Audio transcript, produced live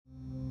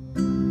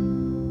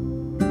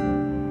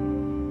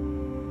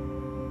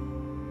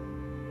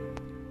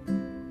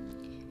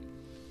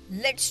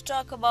let's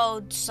talk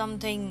about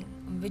something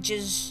which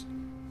is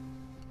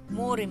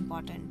more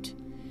important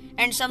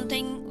and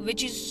something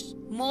which is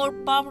more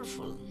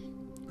powerful,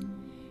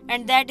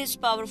 and that is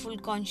powerful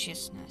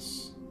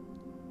consciousness.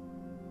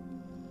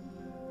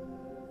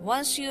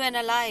 Once you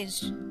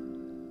analyze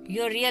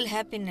your real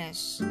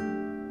happiness,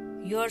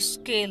 your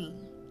skill,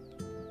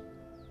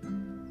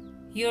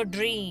 your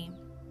dream,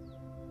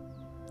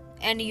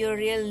 and your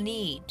real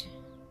need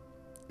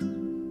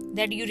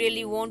that you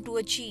really want to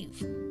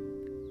achieve,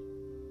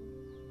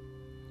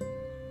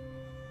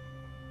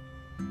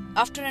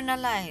 after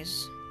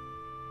analyze,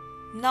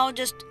 now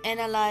just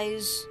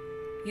analyze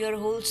your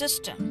whole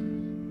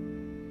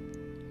system,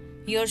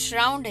 your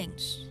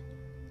surroundings,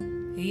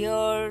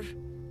 your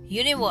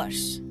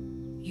universe,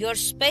 your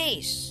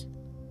space,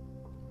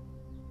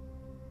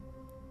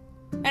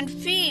 and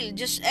feel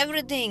just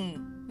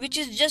everything which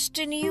is just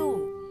in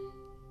you.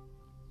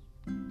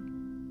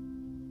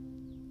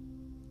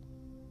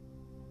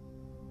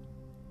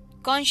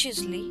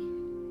 Consciously,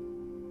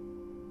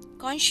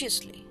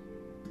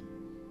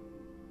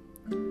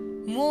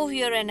 move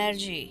your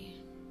energy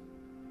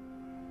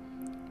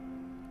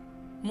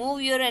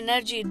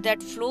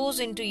that flows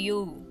into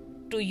you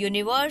to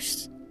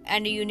universe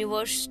and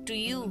universe to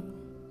you.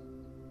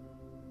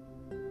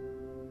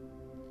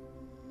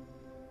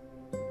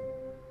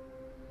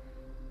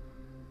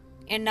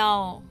 And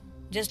now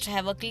just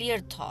have a clear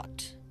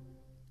thought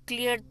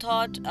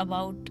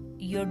about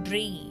your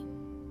dream,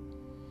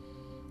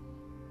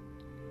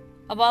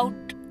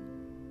 about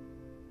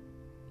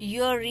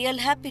your real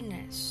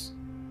happiness,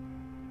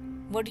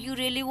 what you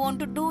really want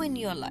to do in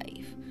your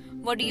life,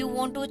 what you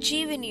want to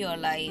achieve in your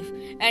life,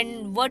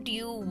 and what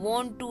you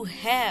want to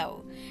have,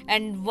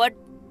 and what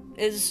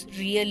is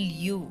real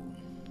you.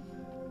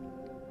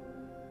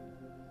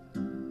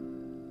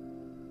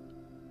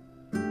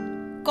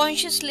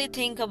 Consciously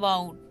think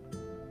about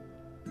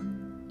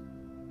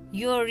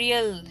your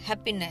real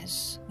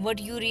happiness, what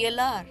you real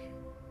are,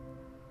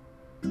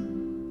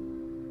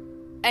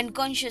 and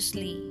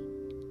consciously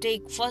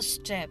take first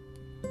step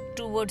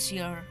towards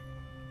your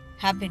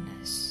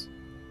happiness,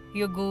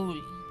 your goal,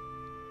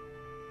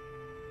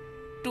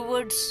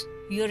 towards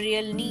your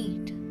real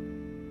need.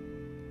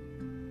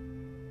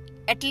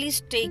 At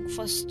least take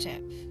first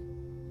step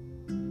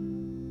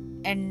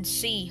and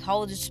see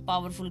how this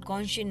powerful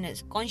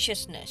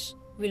consciousness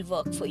will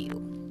work for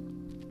you.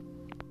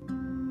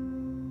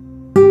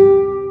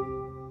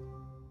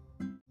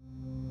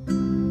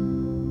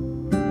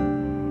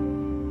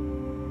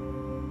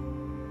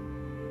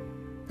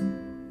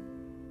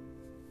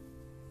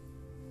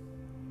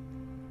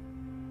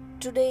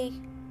 Today,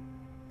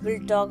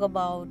 we'll talk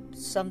about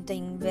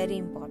something very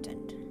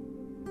important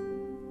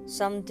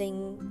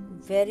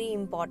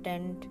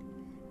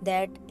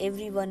that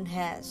everyone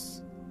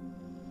has,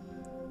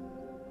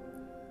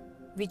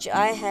 which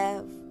I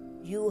have,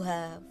 you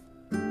have,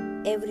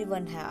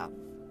 everyone have,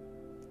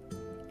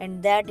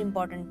 and that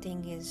important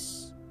thing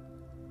is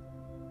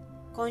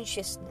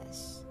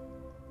consciousness.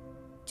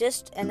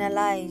 Just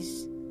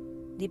analyze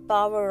the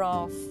power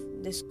of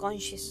this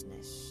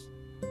consciousness.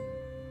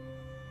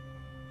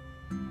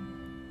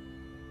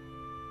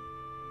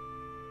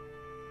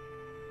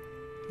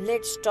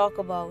 Let's talk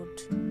about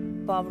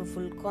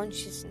powerful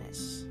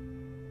consciousness.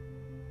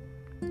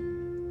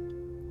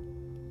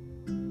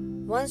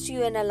 Once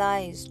you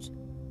analyzed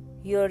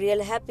your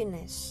real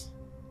happiness,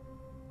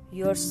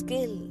 your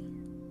skill,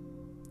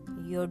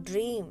 your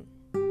dream,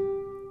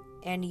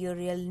 and your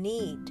real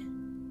need,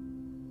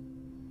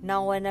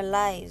 now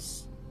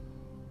analyze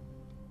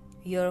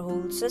your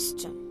whole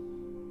system,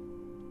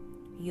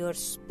 your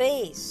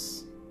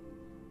space,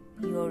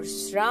 your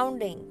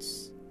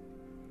surroundings,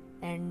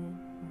 and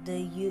the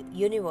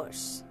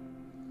universe.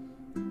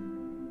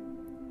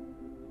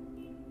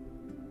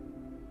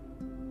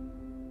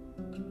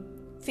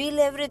 Feel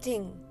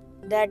everything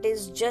that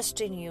is just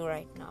in you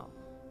right now,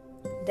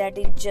 that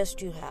is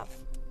just you have.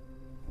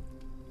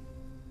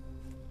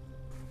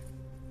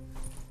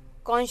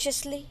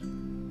 Consciously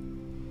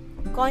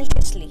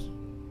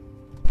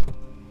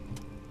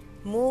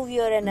move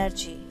your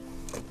energy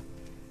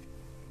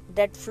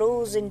that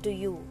flows into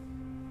you,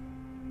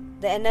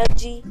 the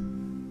energy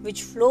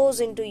which flows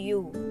into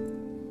you.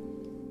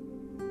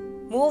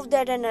 Move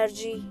that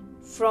energy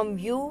from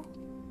you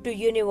to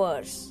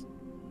universe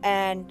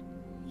and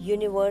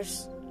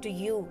universe to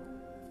you.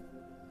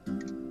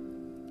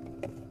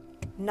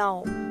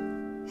 Now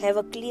have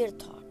a clear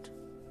thought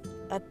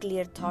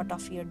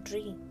of your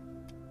dream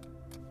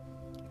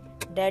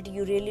that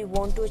you really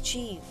want to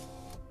achieve,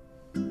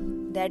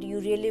 that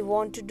you really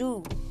want to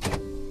do,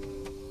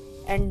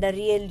 and the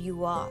real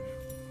you are.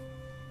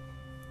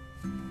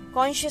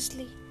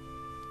 Consciously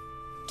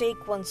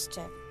take one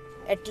step,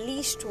 at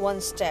least one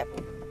step,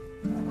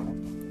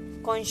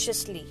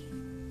 consciously,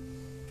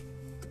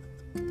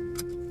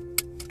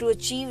 to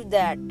achieve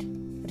that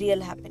real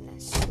happiness.